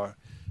willpower.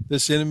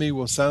 This enemy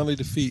will soundly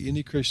defeat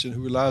any Christian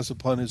who relies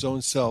upon his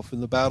own self in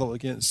the battle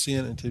against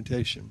sin and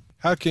temptation.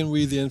 How can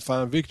we then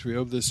find victory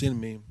over this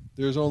enemy?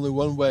 There is only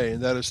one way,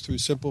 and that is through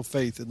simple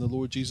faith in the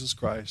Lord Jesus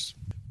Christ.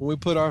 When we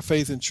put our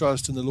faith and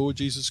trust in the Lord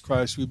Jesus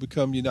Christ, we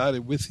become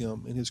united with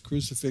him in his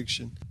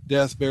crucifixion,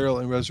 death, burial,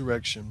 and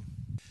resurrection.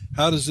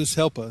 How does this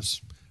help us?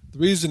 The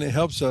reason it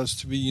helps us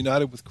to be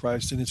united with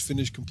Christ in his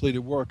finished completed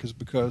work is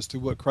because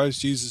through what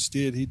Christ Jesus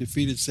did, he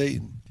defeated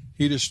Satan.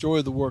 He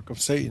destroyed the work of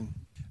Satan.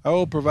 I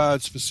will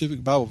provide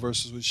specific Bible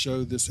verses which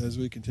show this as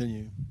we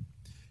continue.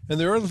 In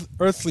the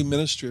earthly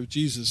ministry of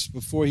Jesus,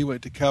 before he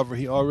went to Calvary,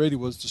 he already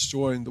was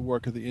destroying the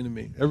work of the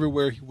enemy.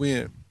 Everywhere he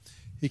went,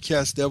 he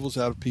cast devils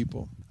out of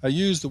people. I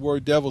use the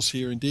word devils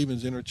here and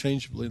demons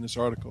interchangeably in this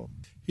article.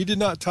 He did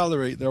not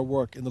tolerate their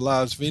work in the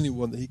lives of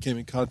anyone that he came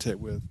in contact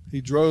with.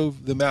 He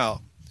drove them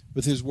out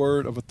with his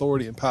word of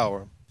authority and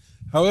power.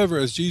 However,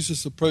 as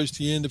Jesus approached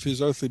the end of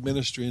his earthly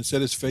ministry and set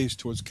his face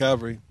towards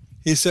Calvary,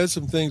 he said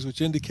some things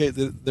which indicate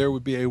that there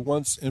would be a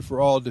once and for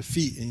all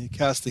defeat and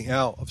casting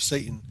out of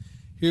Satan.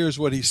 Here's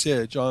what he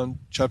said, John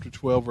chapter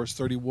 12, verse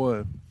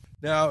 31.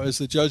 Now is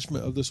the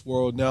judgment of this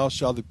world, now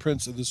shall the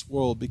prince of this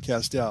world be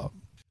cast out.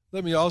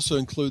 Let me also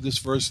include this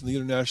verse in the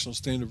International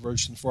Standard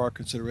Version for our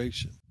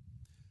consideration.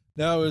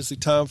 Now is the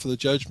time for the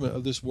judgment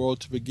of this world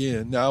to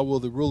begin. Now will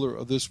the ruler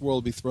of this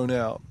world be thrown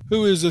out.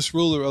 Who is this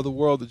ruler of the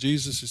world that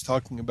Jesus is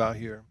talking about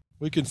here?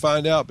 We can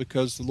find out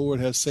because the Lord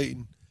has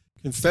Satan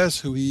confess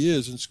who he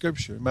is in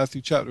Scripture.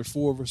 Matthew chapter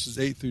 4, verses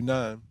 8 through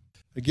 9.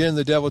 Again,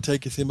 the devil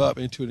taketh him up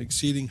into an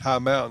exceeding high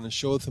mountain, and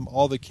showeth him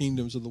all the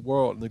kingdoms of the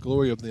world and the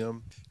glory of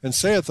them, and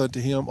saith unto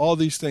him, All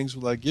these things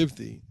will I give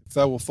thee, if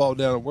thou wilt fall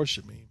down and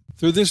worship me.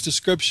 Through this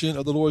description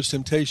of the Lord's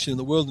temptation in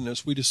the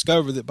wilderness, we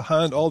discover that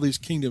behind all these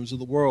kingdoms of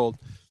the world,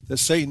 that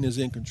Satan is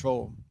in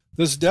control.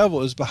 This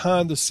devil is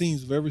behind the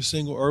scenes of every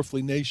single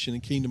earthly nation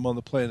and kingdom on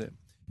the planet.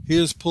 He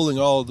is pulling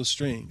all of the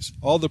strings.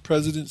 All the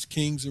presidents,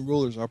 kings, and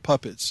rulers are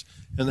puppets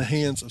in the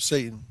hands of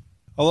Satan.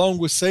 Along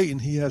with Satan,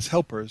 he has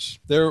helpers.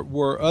 There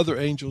were other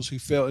angels who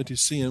fell into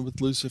sin with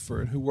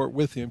Lucifer and who worked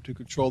with him to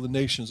control the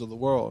nations of the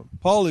world.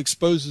 Paul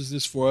exposes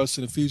this for us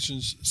in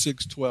Ephesians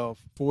 6:12.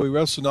 For we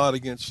wrestle not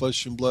against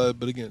flesh and blood,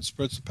 but against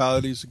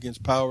principalities,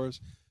 against powers,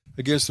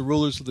 against the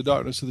rulers of the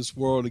darkness of this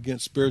world,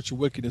 against spiritual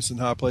wickedness in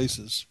high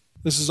places.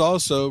 This is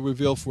also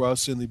revealed for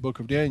us in the book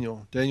of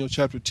Daniel, Daniel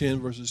chapter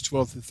 10, verses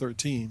 12 through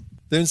 13.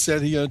 Then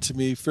said he unto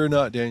me, Fear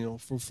not, Daniel,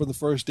 for from the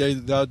first day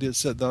that thou didst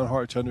set thine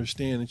heart to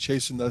understand and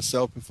chasten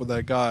thyself before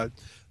thy God,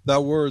 thy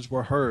words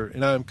were heard,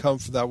 and I am come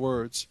for thy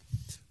words.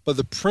 But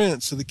the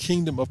prince of the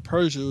kingdom of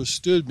Persia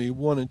withstood me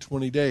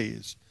 21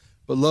 days.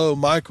 But lo,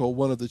 Michael,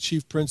 one of the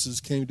chief princes,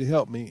 came to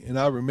help me, and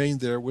I remained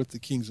there with the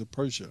kings of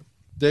Persia.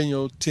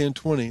 Daniel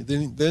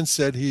 10:20. Then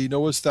said he,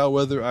 Knowest thou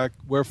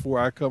wherefore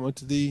I come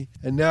unto thee?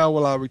 And now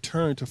will I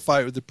return to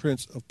fight with the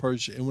prince of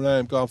Persia. And when I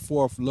am gone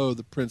forth, lo,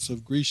 the prince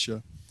of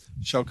Grecia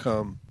shall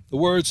come. The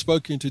word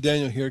spoken to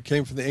Daniel here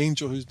came from the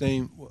angel whose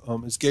name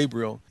is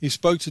Gabriel. He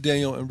spoke to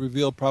Daniel and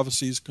revealed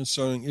prophecies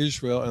concerning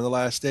Israel in the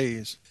last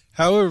days.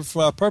 However,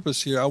 for my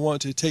purpose here, I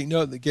want to take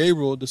note that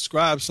Gabriel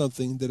describes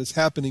something that is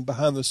happening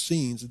behind the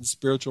scenes in the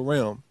spiritual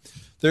realm.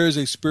 There is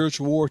a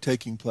spiritual war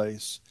taking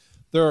place.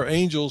 There are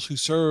angels who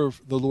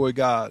serve the Lord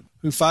God,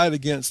 who fight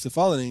against the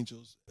fallen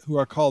angels, who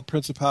are called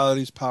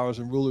principalities, powers,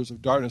 and rulers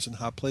of darkness in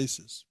high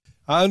places.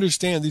 I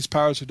understand these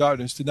powers of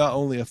darkness do not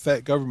only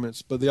affect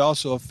governments, but they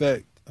also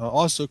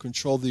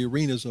control the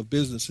arenas of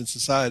business and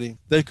society.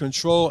 They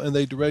control and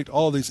they direct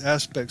all these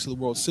aspects of the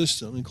world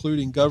system,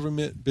 including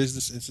government,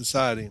 business, and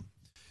society.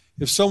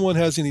 If someone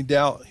has any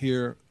doubt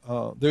here,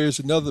 there is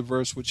another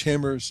verse which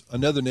hammers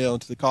another nail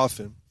into the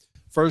coffin.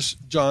 1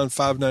 John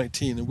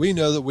 5:19, and we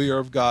know that we are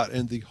of God,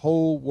 and the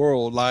whole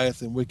world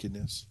lieth in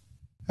wickedness.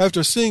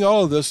 After seeing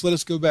all of this, let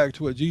us go back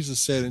to what Jesus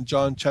said in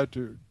John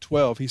chapter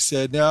 12. He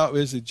said, Now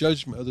is the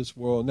judgment of this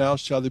world, now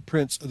shall the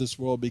prince of this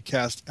world be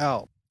cast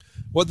out.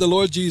 What the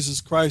Lord Jesus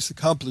Christ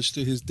accomplished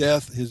through his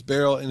death, his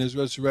burial, and his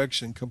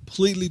resurrection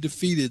completely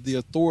defeated the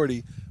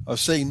authority of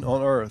Satan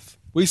on earth.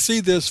 We see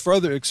this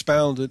further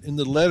expounded in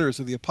the letters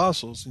of the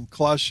apostles in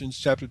Colossians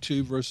chapter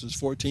 2, verses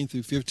 14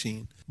 through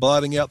 15,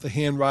 blotting out the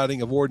handwriting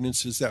of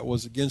ordinances that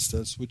was against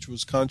us, which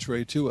was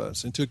contrary to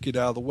us, and took it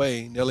out of the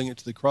way, nailing it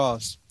to the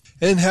cross.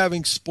 And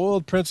having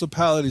spoiled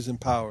principalities and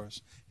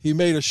powers, He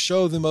made a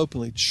show of them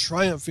openly,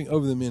 triumphing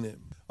over them in it.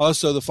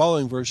 Also, the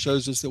following verse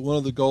shows us that one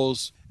of the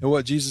goals and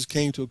what Jesus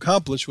came to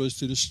accomplish was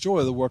to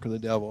destroy the work of the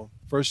devil.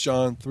 1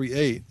 John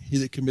 3:8, he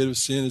that committeth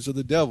sin is of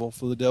the devil,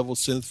 for the devil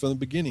sinneth from the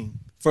beginning.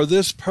 For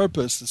this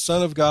purpose the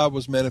Son of God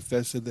was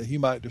manifested, that he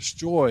might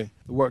destroy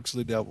the works of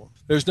the devil.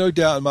 There's no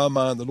doubt in my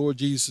mind the Lord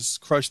Jesus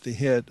crushed the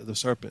head of the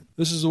serpent.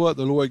 This is what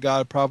the Lord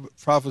God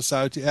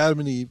prophesied to Adam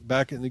and Eve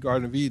back in the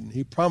Garden of Eden.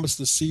 He promised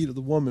the seed of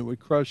the woman would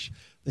crush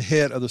the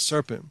head of the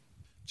serpent.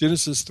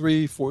 Genesis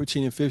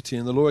 3:14 and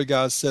 15, the Lord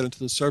God said unto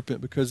the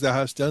serpent, because thou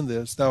hast done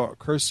this, thou art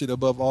cursed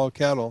above all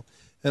cattle,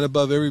 and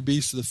above every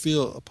beast of the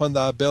field. Upon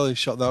thy belly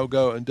shalt thou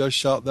go, and dust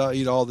shalt thou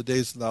eat all the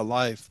days of thy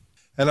life.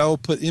 And I will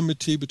put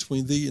enmity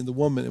between thee and the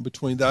woman, and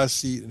between thy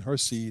seed and her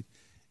seed.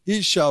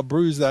 Each shall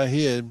bruise thy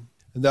head,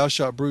 and thou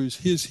shalt bruise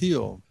his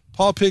heel.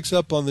 Paul picks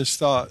up on this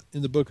thought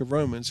in the book of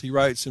Romans. He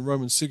writes in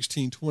Romans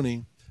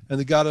 16:20, and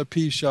the God of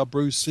peace shall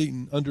bruise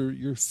Satan under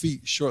your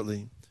feet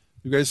shortly.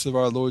 The grace of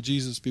our Lord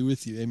Jesus be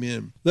with you.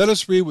 Amen. Let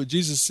us read what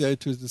Jesus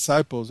said to his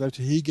disciples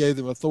after he gave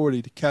them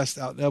authority to cast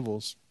out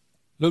devils.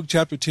 Luke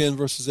chapter 10,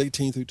 verses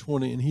 18 through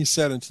 20, and he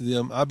said unto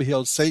them, I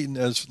beheld Satan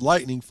as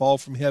lightning fall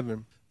from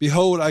heaven.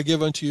 Behold, I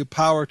give unto you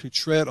power to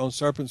tread on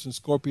serpents and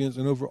scorpions,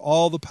 and over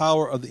all the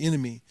power of the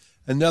enemy,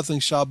 and nothing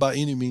shall by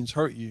any means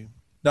hurt you.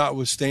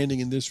 Notwithstanding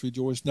in this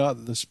rejoice not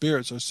that the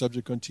spirits are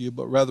subject unto you,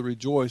 but rather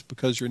rejoice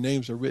because your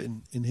names are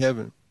written in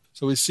heaven.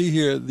 So we see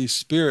here these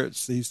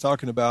spirits that he's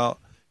talking about,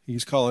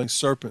 he's calling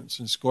serpents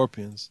and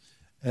scorpions.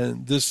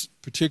 And this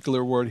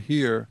particular word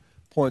here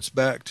points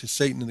back to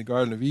Satan in the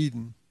Garden of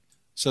Eden.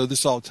 So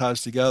this all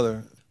ties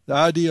together. The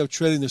idea of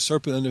treading the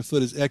serpent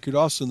underfoot is echoed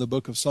also in the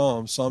book of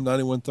Psalms, Psalm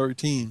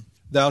 91:13.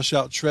 Thou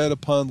shalt tread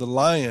upon the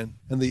lion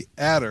and the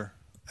adder.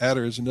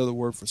 Adder is another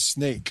word for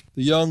snake.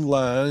 The young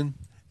lion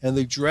and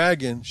the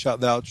dragon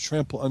shalt thou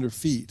trample under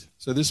feet.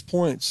 So this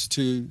points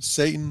to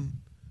Satan.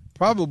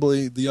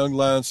 Probably the young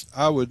lions,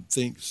 I would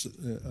think,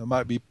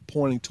 might be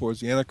pointing towards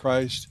the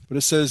Antichrist. But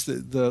it says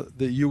that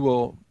you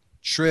will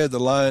tread the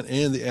lion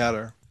and the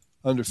adder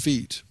under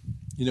feet.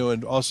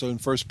 And also in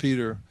 1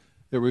 Peter,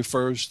 it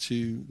refers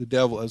to the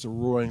devil as a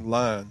roaring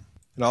lion.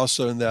 And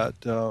also in that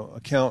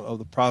account of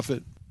the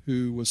prophet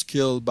who was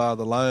killed by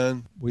the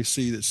lion, we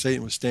see that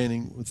Satan was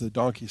standing with the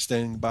donkey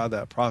standing by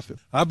that prophet.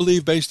 I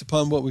believe based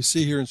upon what we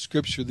see here in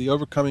Scripture, the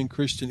overcoming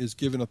Christian is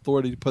given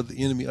authority to put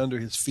the enemy under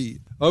his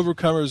feet.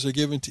 Overcomers are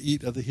given to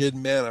eat of the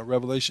hidden manna,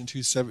 Revelation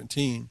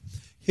 2:17.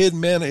 Hidden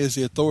manna is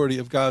the authority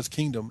of God's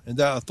kingdom, and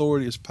that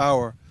authority is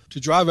power to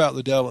drive out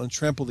the devil and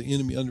trample the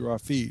enemy under our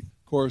feet.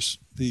 Of course,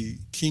 the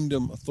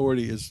kingdom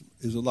authority is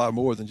a lot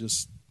more than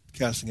just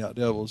casting out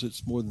devils.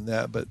 It's more than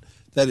that, but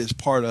that is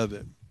part of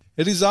it.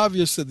 It is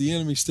obvious that the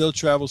enemy still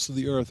travels through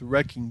the earth,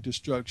 wrecking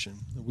destruction.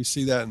 We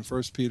see that in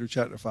 1 Peter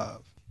chapter 5.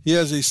 He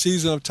has a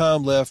season of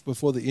time left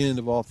before the end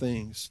of all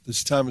things.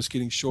 This time is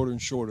getting shorter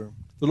and shorter.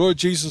 The Lord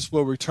Jesus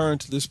will return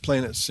to this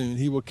planet soon.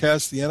 He will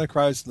cast the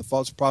Antichrist and the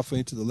false prophet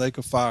into the lake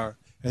of fire.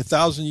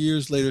 1,000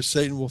 years later,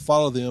 Satan will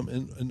follow them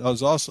and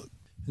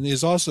he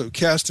is also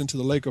cast into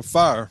the lake of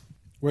fire,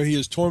 where he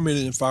is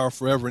tormented in fire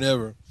forever and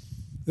ever.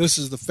 This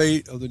is the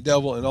fate of the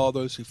devil and all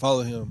those who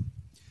follow him.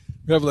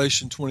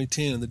 Revelation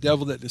 20:10, and the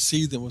devil that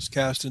deceived them was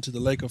cast into the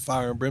lake of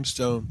fire and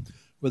brimstone,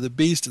 where the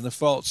beast and the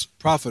false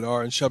prophet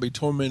are, and shall be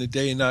tormented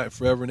day and night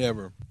forever and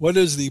ever. What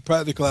is the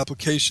practical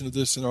application of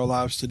this in our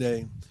lives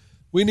today?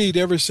 We need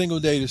every single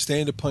day to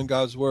stand upon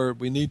God's word.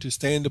 We need to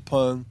stand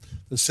upon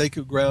the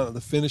sacred ground of the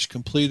finished,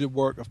 completed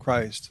work of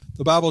Christ.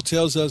 The Bible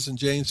tells us in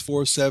James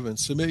 4:7,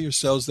 submit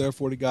yourselves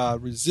therefore to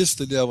God, resist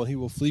the devil, and he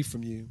will flee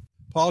from you.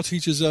 Paul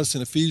teaches us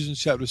in Ephesians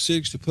chapter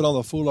 6 to put on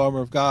the full armor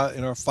of God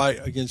in our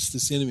fight against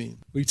this enemy.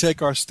 We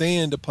take our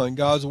stand upon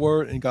God's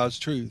word and God's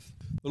truth.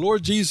 The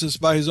Lord Jesus,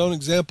 by his own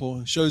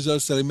example, shows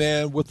us that a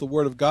man with the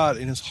word of God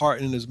in his heart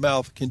and in his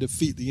mouth can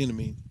defeat the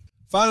enemy.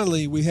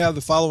 Finally, we have the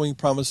following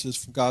promises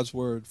from God's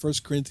word.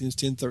 1 Corinthians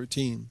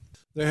 10:13.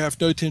 There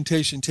hath no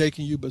temptation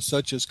taken you but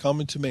such as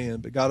common to man,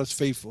 but God is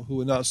faithful, who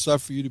will not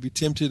suffer you to be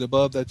tempted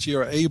above that ye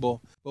are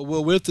able, but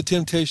will with the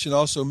temptation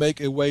also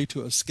make a way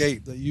to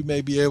escape, that you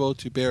may be able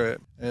to bear it.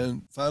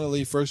 And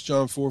finally, 1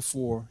 John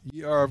 4:4.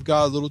 Ye are of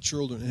God, little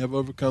children, and have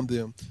overcome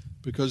them,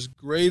 because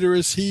greater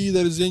is he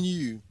that is in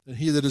you than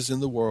he that is in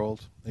the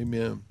world.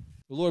 Amen.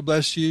 The Lord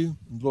bless you,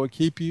 and the Lord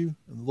keep you,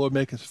 and the Lord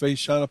make his face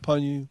shine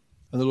upon you,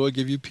 and the Lord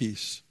give you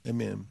peace.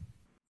 Amen.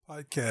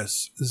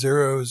 Podcast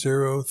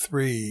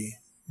 003.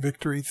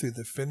 Victory through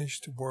the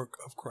finished work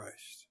of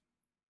Christ.